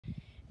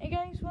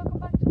guys, welcome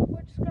back to the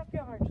wood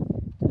scrapyard.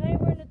 Today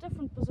we're in a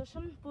different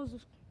position. Buzz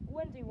is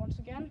windy once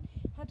again.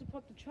 Had to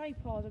put the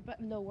tripod a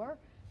bit lower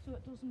so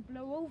it doesn't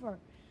blow over.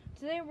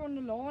 Today we're on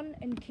the lawn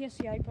in case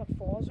the iPod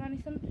falls or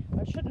anything.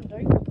 Well, it shouldn't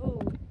do.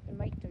 Oh, it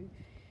might do.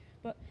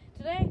 But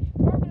today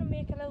we're going to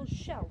make a little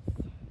shelf.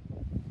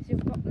 See,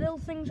 we've got little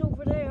things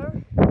over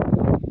there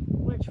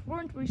which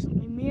weren't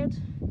recently made.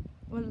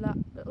 Well, that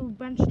little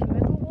bench in the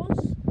middle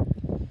was.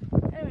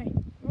 Anyway,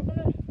 we're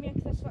going to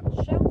make this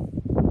little shelf.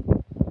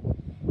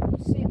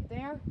 See it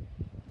there.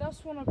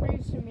 This one I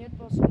previously made,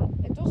 but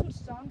it doesn't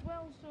stand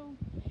well, so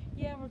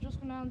yeah, we're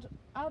just going to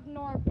add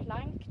another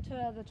plank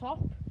to the top,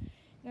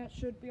 and it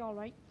should be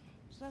alright.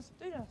 So let's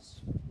do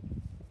this.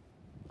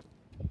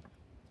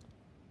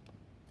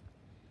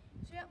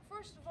 So yeah,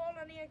 first of all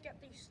I need to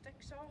get these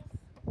sticks off.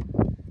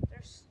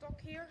 They're stuck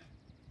here.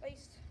 They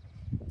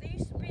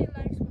used to be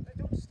legs, but they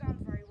don't stand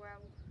very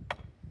well.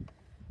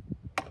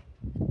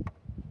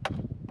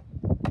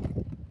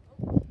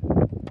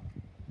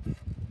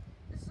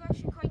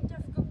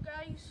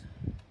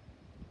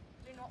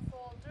 Do not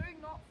fall, do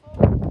not fall,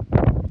 do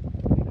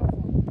not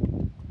fall.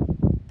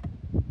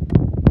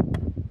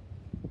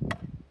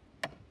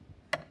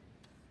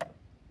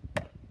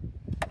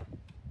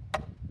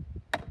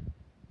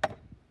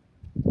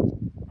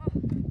 Oh,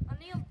 I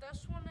nailed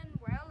this one in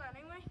well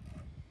anyway.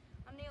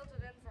 I nailed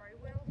it in very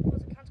well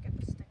because I can't get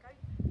the stick out.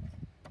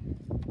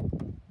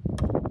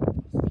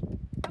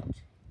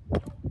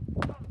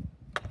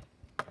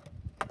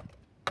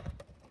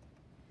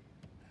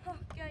 Oh,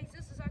 guys,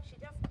 this is actually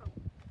difficult.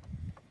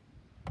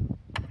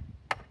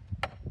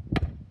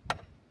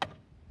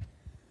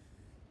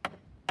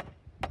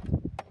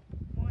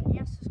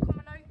 Yes, it's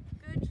coming out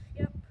good.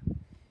 Yep,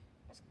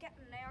 it's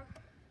getting there.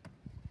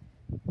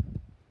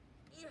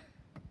 Yeah.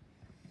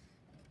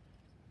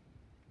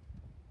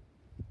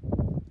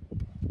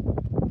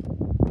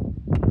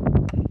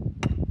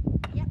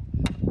 Yep.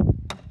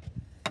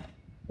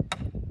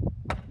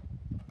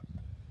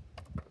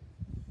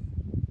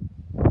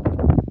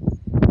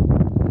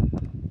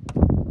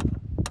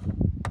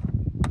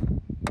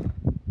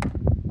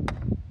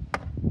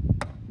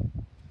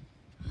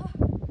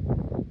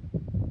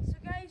 So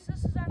guys,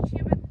 this is actually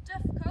a bit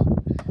difficult,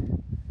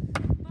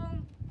 but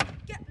I'm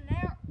getting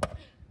there.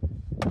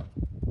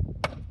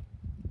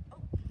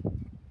 Oh.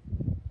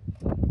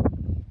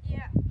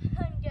 Yeah,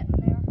 I'm getting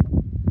there.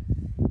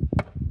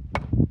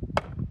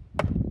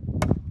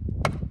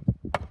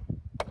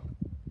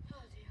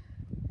 Oh dear.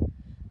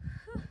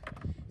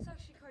 It's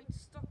actually quite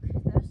stuck,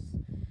 this.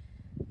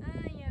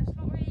 Yeah, it's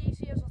not really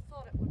easy as I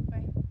thought it would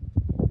be.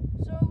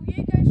 So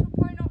you guys will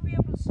probably not be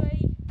able to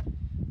see,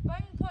 but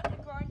I'm putting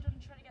the ground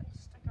and trying to get the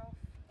stick off.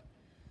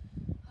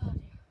 Oh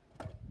dear.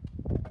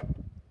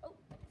 Oh,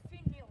 a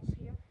few nails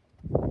here.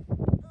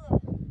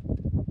 Ugh.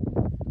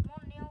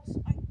 More nails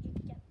out you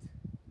get.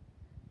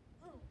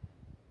 Ugh.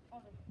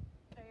 Oh,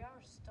 they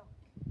are stuck.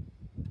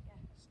 Yeah,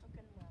 stuck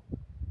in well.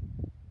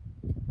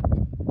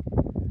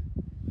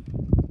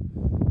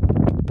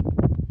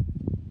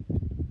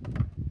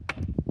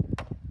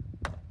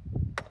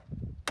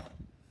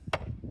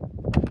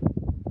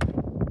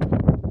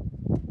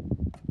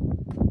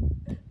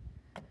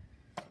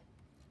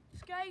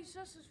 So guys,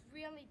 this is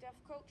really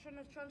difficult trying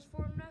to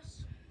transform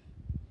this.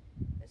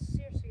 It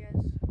seriously is.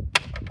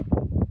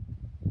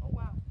 Oh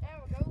wow, there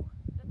we go.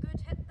 A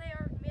good hit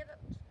there, made it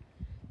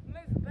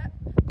move a bit.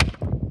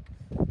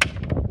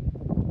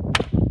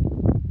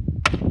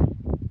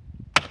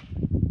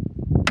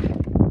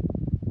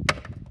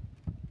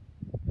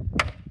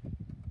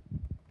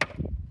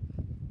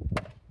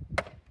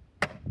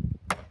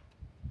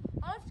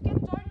 I'll have to get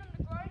down on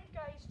the ground,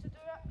 guys, to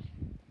do it.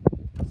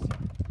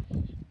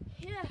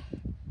 Yeah.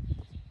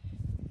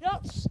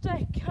 That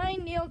stick, I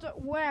nailed it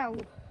well.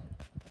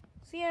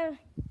 See how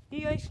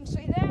you guys can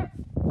see there?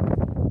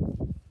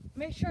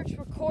 Make sure it's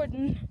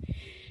recording.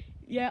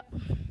 Yeah.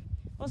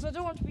 Also, I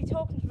don't want to be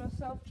talking to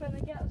myself trying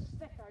to get a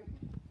stick out.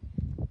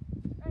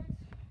 Right,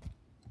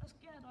 let's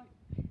get it out.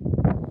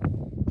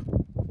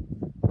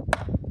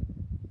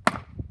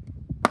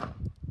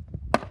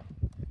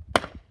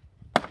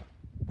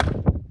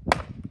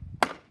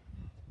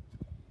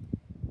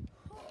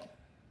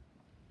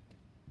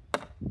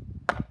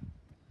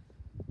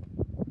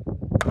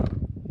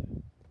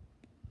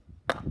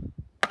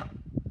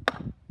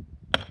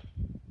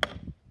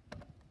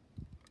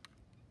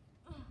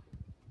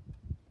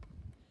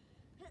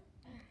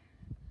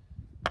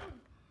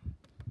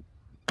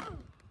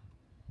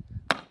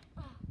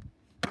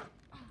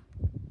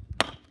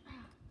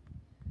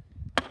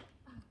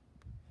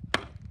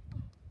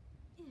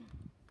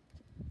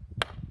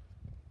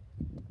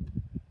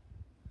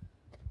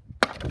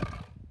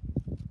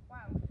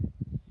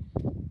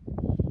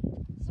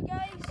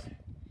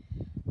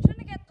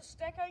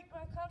 Stick out,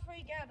 but I can't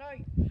really get it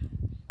out.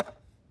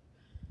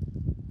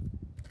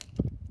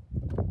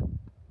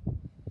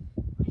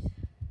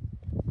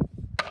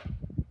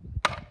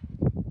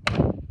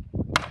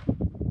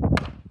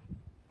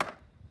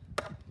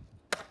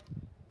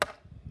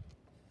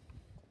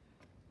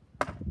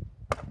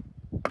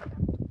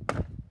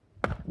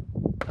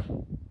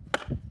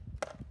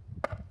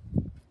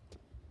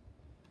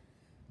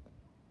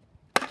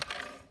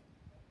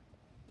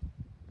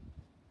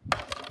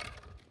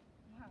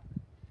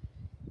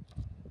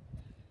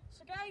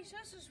 guys,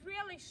 this is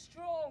really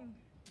strong.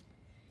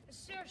 It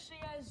seriously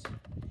is.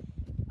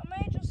 I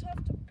may just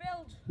have to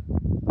build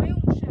my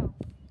own shelf.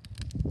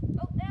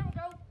 Oh, there we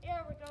go,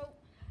 here we go.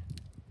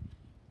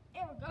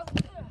 Here we go.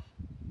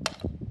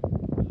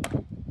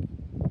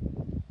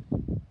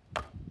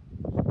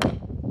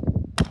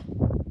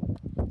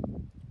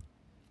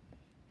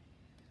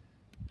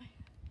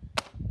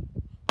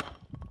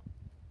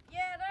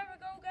 Yeah, there we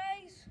go,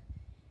 guys.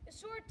 It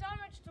sort of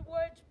damaged the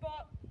wood,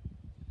 but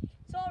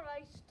it's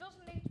alright. It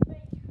doesn't need to be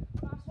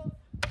massive.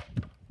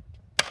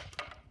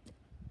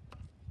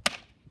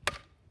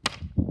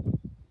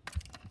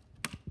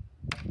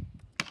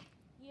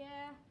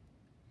 Yeah,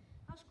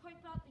 that's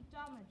quite badly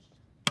damaged.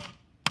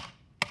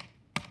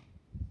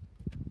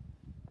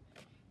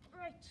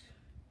 Right,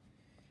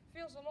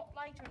 feels a lot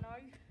lighter now.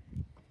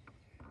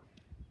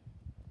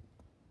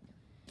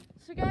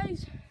 So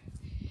guys,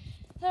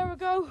 there we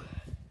go.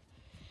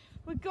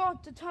 We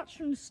got detached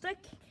from the stick.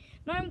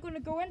 Now I'm going to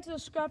go into the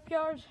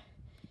scrapyard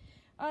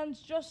and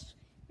just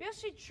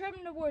basically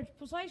trim the wood,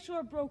 because I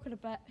sort of broke it a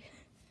bit.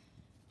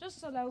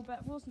 Just a little bit,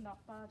 it wasn't that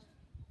bad.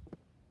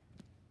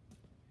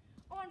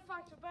 Oh, in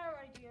fact, a better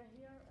idea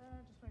here,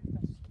 just like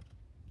this.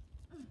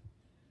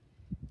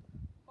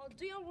 I'll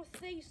deal with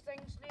these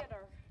things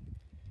later.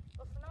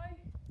 But for now,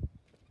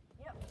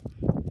 yep,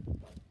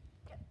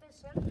 get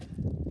this in.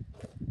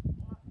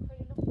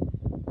 Clean up.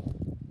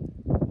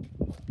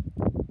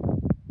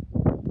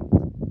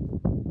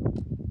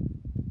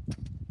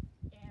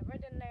 Yeah,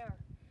 right in there.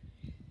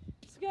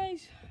 So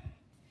guys,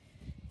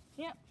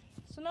 yep,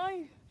 so now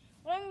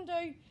what I'm going to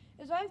do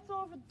is I've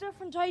thought of a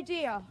different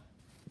idea.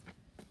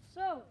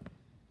 So,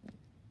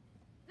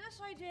 this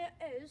idea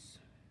is,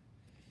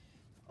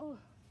 oh,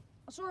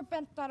 I sort of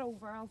bent that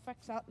over, I'll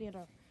fix that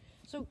later.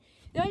 So,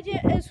 the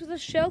idea is with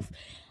this shelf,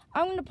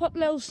 I'm going to put a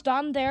little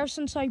stand there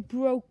since I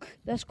broke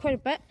this quite a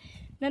bit.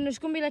 Then there's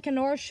going to be like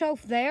another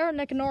shelf there, and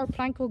like another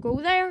plank will go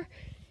there.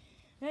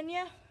 And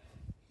yeah,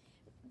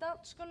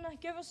 that's going to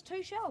give us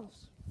 2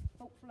 shelves,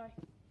 hopefully.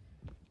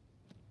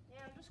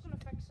 Yeah, I'm just going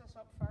to fix this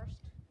up first.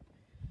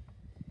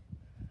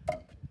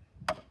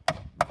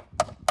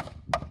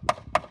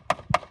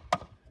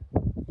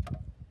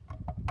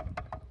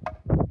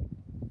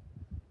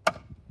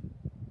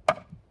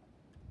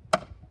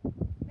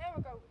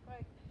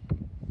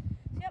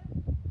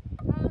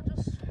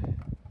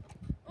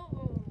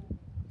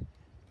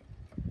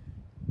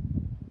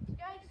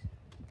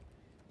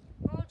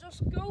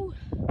 Go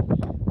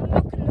and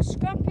look in the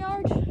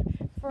scrapyard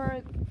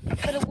for a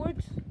bit of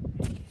wood.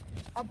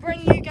 I'll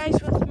bring you guys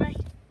with me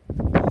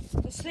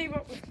to see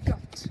what we've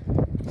got.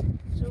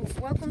 So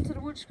welcome to the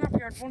wood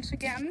scrapyard once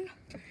again.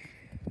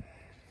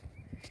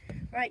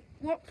 Right,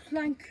 what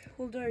plank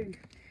will do?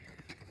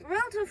 A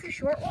relatively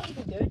short one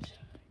will be good.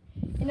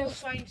 You know,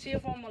 so I can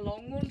save all my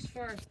long ones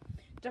for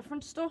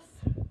different stuff.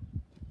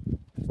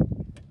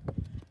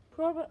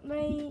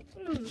 Probably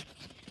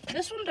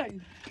this one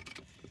do.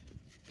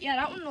 Yeah,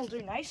 that one will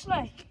do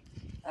nicely.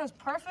 That's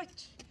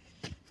perfect.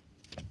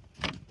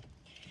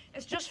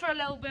 It's just for a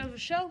little bit of a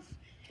shelf.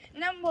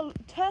 And then we'll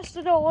test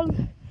it all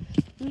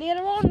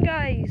later on,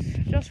 guys.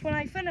 Just when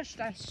I finish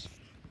this.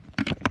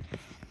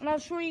 And I'll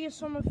show you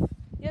some of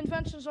the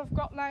inventions I've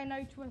got lying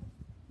out with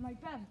my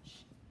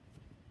bench.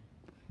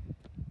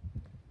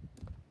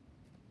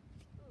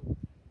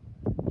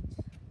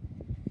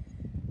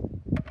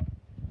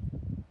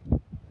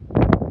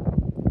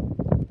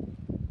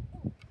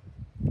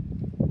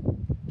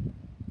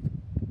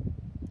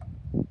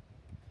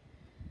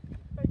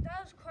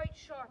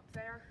 Sharp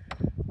there.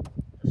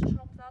 Just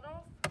chop that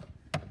off.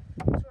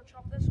 So I'll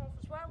chop this off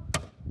as well.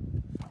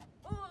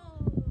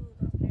 Oh,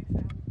 that new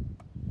fell.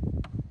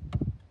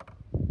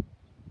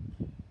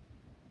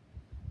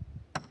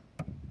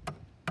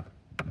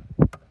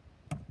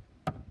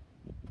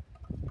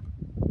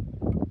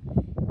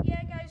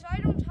 Yeah, guys, I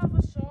don't have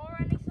a saw or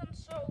anything,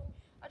 so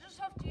I just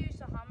have to use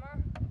the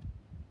hammer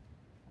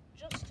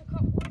just to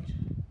cut wood.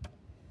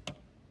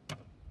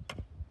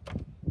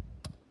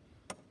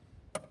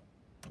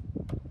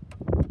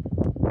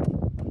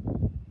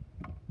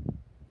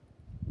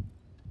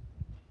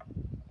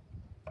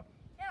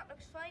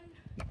 Fine.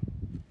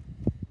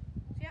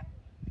 Yep.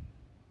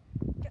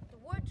 Get the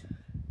wood.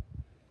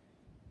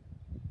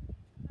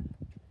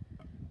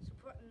 So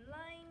put in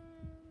line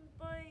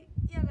by,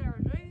 yeah, there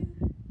I do.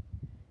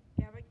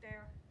 Yeah, right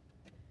there.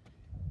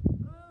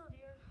 Oh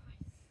dear.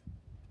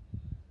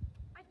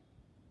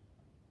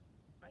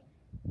 Right.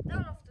 Not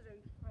enough to do.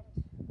 Right.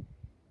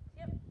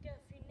 Yep. Get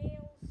a few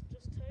nails.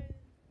 Just 2.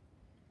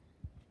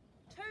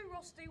 2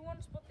 rusty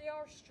ones, but they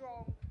are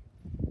strong.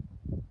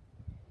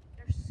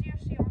 They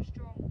seriously are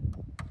strong.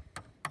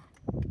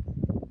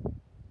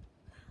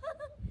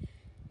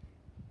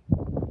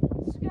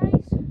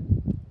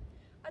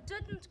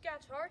 Didn't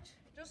get hurt,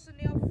 just the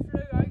nail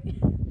flew out.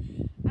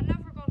 I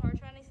never got hurt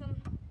or anything.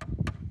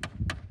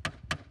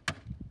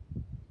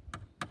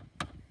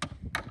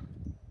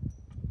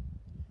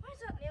 Why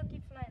does that nail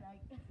keep flying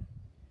out?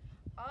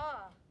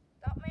 Ah,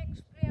 that may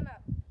explain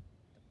it.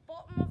 The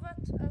bottom of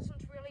it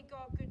hasn't really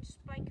got a good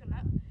spike on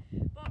it,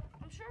 but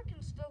I'm sure it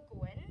can still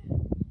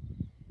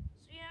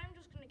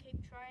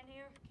trying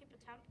here, keep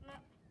attempting it.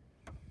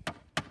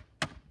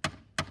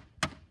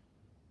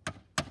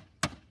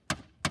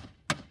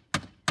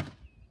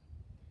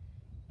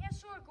 Yeah,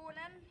 sort of going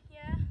in,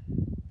 yeah,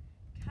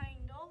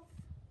 kind of,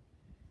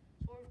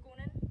 sort of going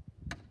in.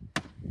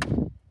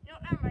 No,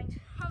 never mind,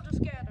 I'll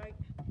just get it out.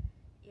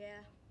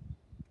 Yeah,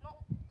 not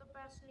the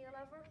best nail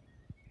ever.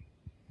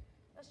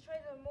 Let's try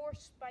the more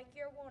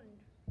spikier one.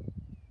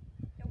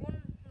 The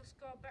one that's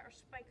got a better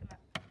spike on it.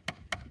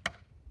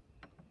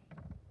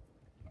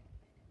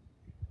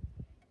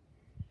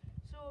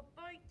 So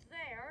about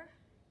there,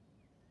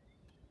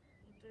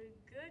 will do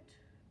good.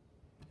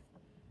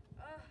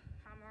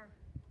 Hammer.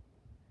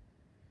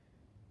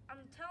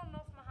 I'm telling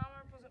off my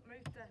hammer because it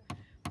moved the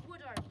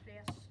wood out of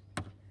place.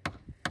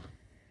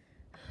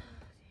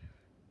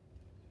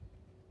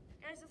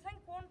 Guys, I think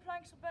one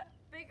plank's a bit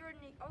bigger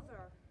than the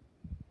other.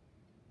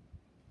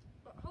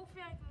 But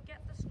hopefully I can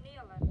get this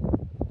nail in.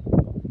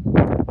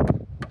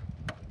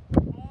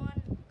 Come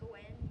on, go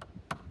in.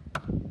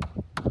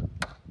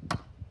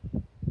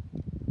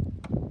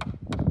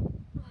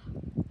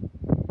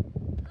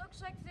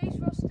 Looks like these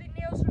rusty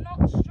nails are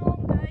not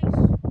strong, guys.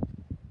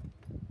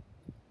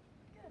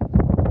 Good.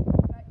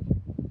 Right,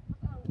 put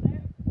that over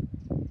there.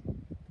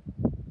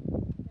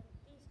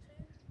 These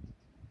two.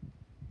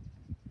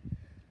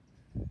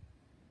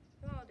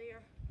 Oh dear.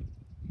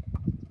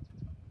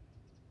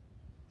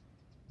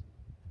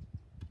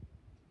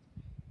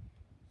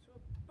 So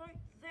about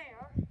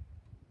there,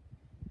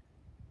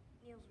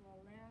 nails are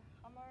all there.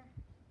 Hammer.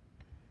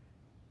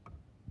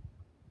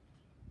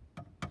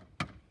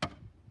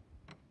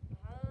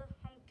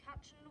 I'm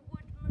catching the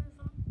wood moving.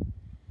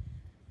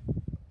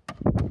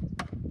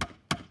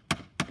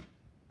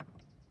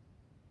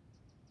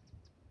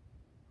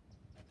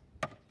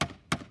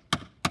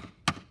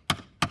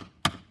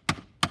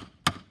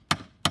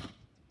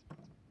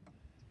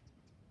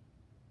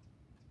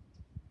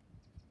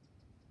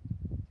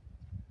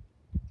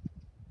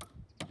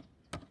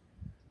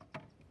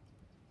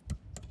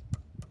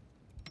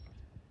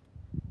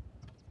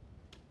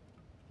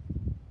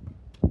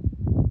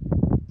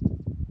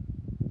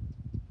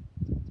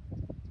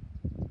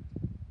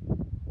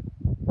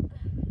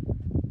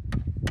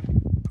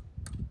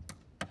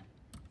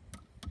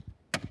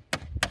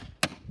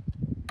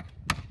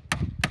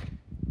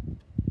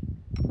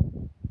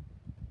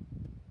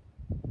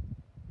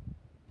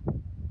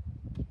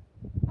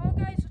 Oh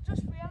guys, I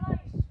just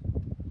realised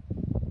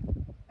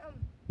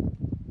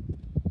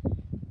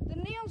the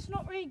nail's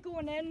not really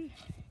going in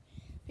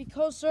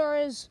because there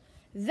is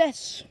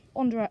this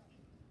under it.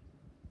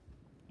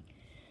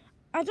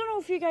 I don't know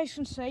if you guys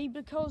can see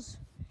because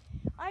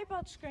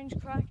iPad screen's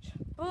cracked.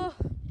 Oh,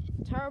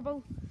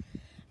 terrible.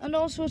 And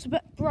also it's a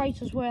bit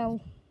bright as well.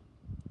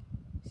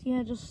 So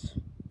yeah, just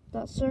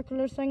that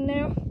circular thing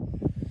there.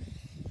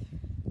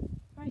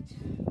 Right.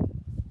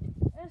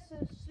 This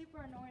is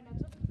super annoying. I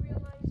didn't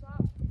realise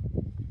that.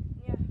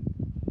 Yeah.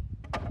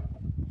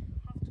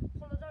 Have to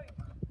pull it out.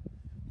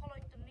 Pull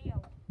out the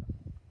nail.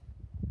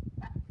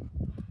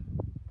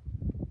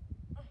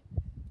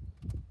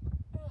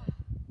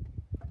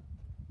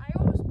 I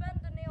always bend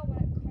the nail when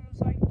it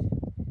comes out.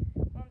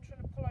 When I'm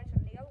trying to pull out a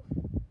nail.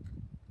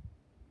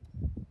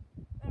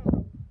 There we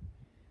go.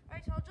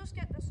 Right, I'll just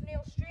get this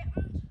nail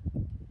straightened.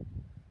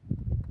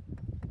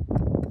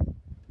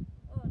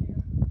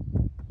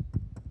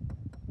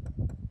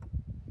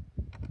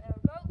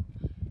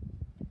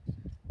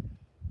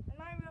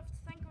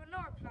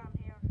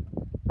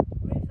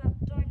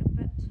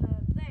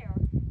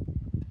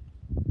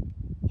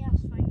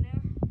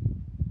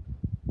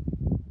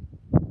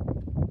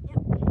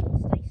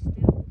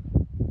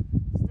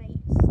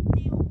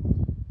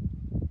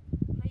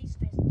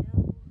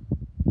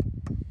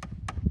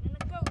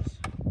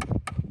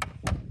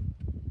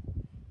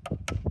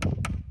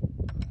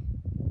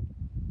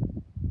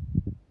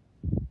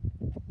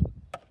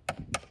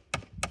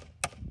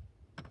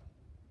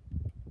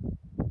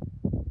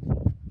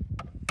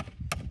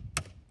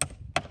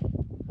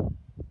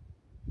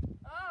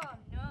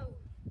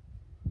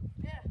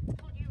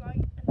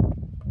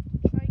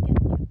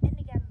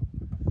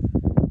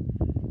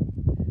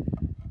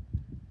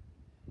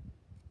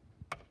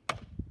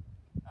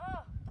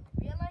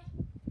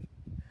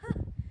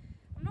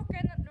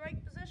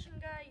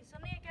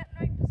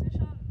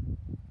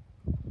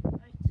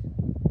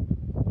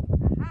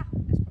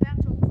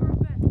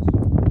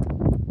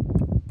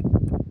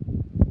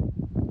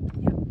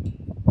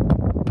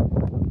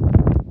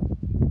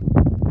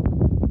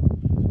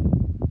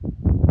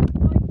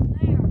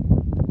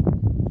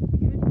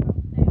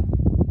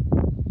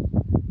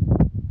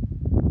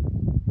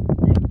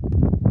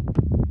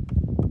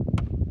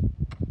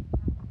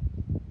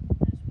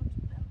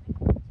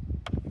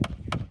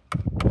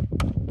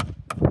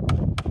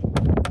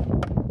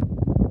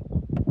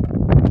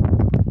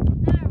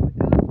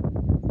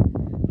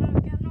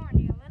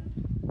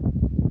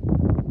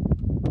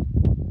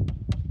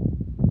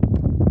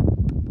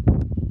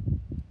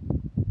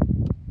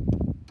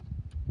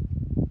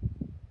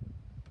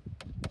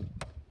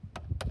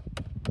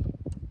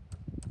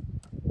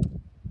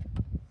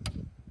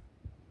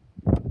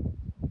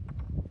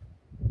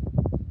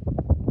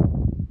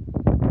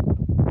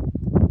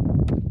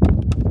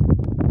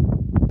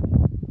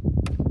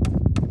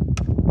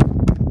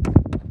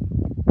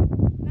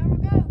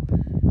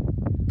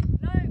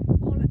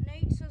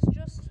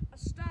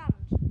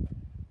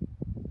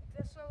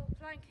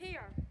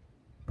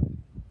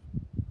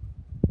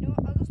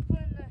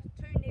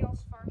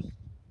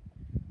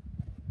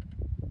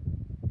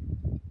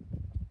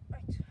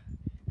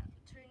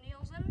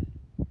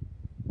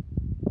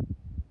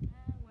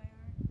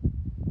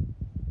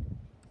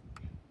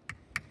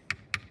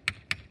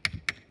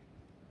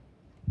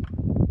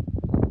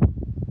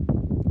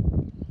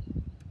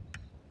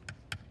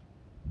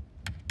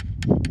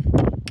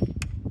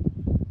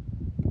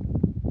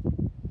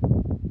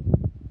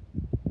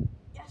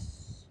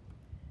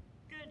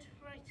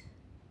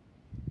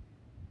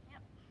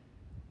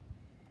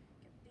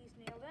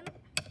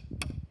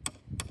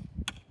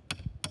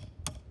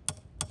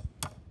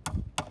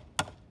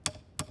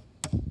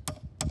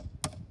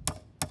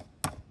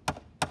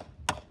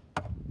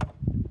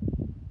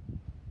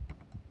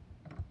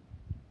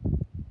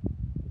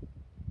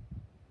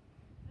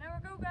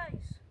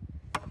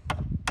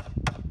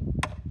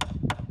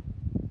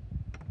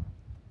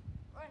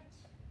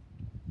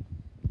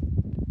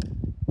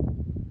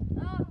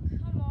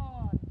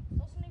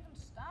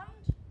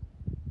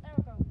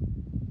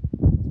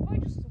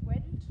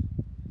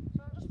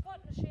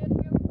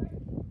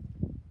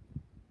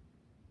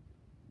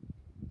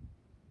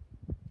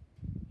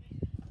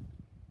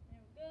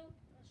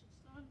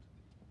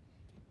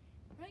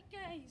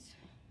 guys,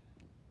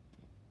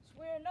 so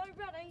we're now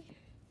ready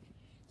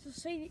to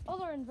see the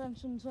other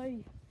inventions I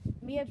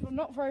made. Well,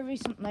 not very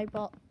recently,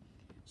 but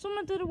some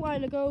I did a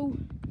while ago,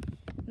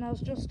 and I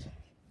was just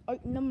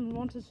opening them and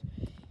wanted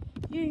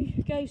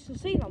you guys to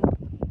see them.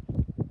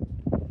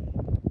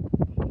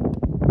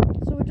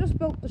 So we just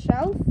built the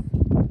shelf.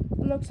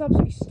 It looks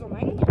absolutely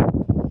stunning.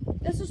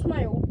 This is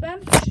my old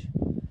bench.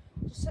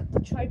 Just set the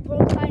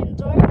tripod lying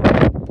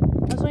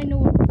down, as I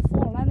know it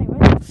will fall anyway.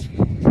 So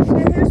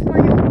here's my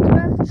old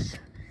bench.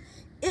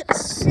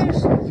 It's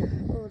seriously,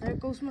 oh, there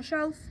goes my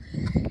shelf.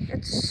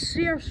 It's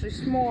seriously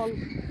small.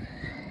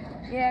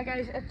 Yeah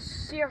guys, it's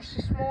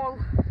seriously small.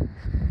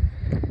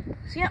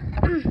 So yeah,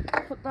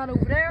 put that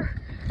over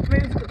there.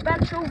 Move the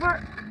bench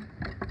over.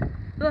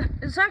 But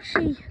it's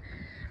actually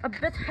a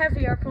bit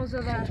heavier because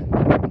of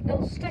the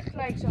little stick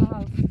legs I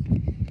have.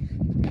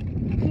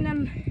 And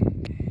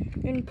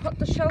then put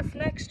the shelf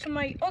next to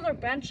my other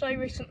bench I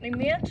recently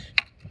made.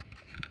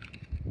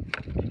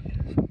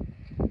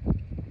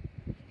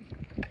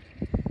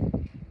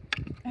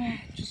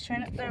 Just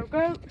turn it, there we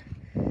go.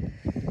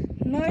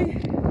 Now,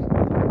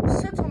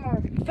 sit on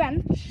our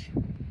bench.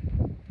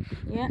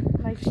 Yeah,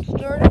 nice and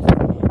sturdy.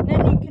 And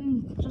then you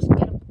can just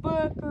get a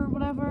book or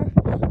whatever.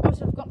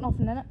 Obviously I've got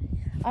nothing in it.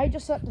 I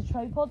just set the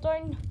tripod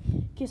down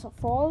in case it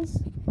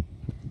falls.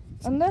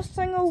 And this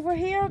thing over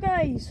here,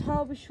 guys,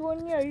 I'll be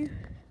showing you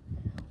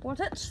what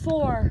it's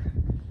for.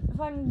 If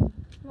I'm,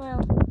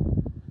 well,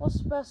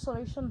 what's the best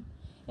solution?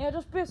 Yeah,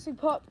 just basically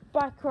put it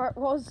back where it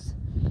was.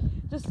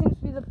 Just seems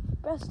to be the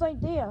best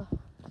idea.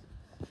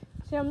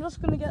 See, I'm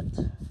just going to get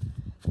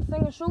the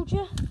thing I showed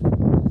you.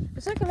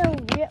 It's like a little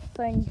weight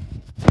thing.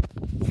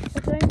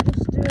 If I can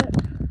just do it,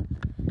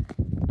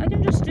 I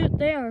can just do it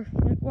there,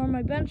 where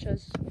my bench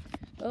is.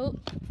 Oh,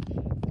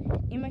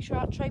 you make sure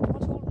that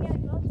tripod's holding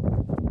it, bud.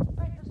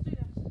 Right, let's do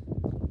this.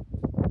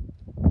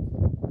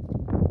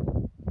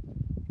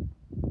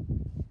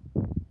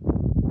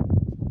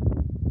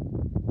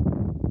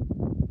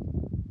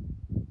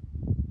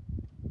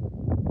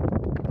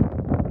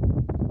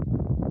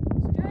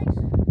 So guys,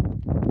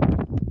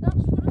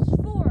 that's what it's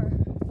for.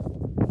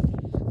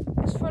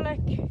 It's for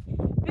like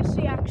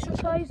basically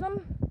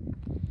exercising.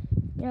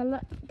 Yeah,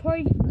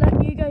 probably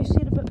let you guys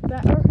see it a bit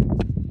better.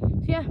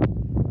 So yeah,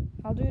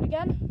 I'll do it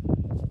again.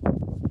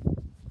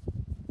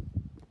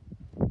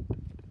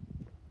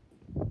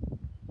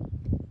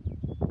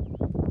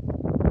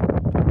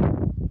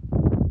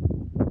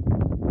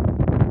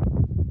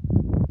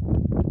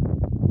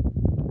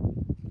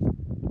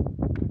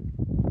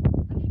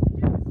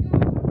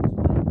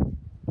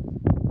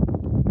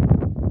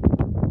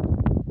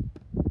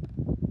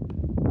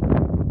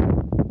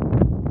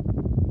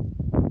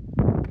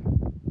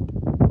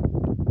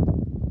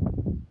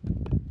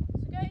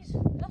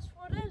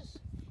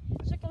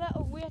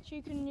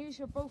 You can use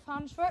your both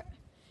hands for it.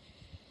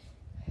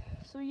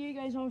 So you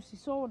guys obviously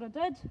saw what I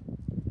did.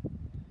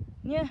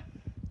 Yeah.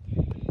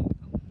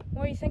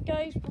 What do you think,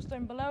 guys? Post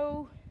down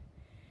below.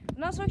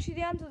 And that's actually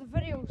the end of the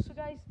video. So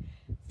guys,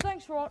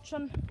 thanks for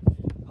watching.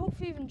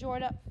 Hopefully you've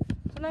enjoyed it.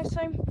 Till next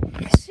time,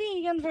 see you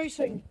again very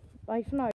soon. Bye for now.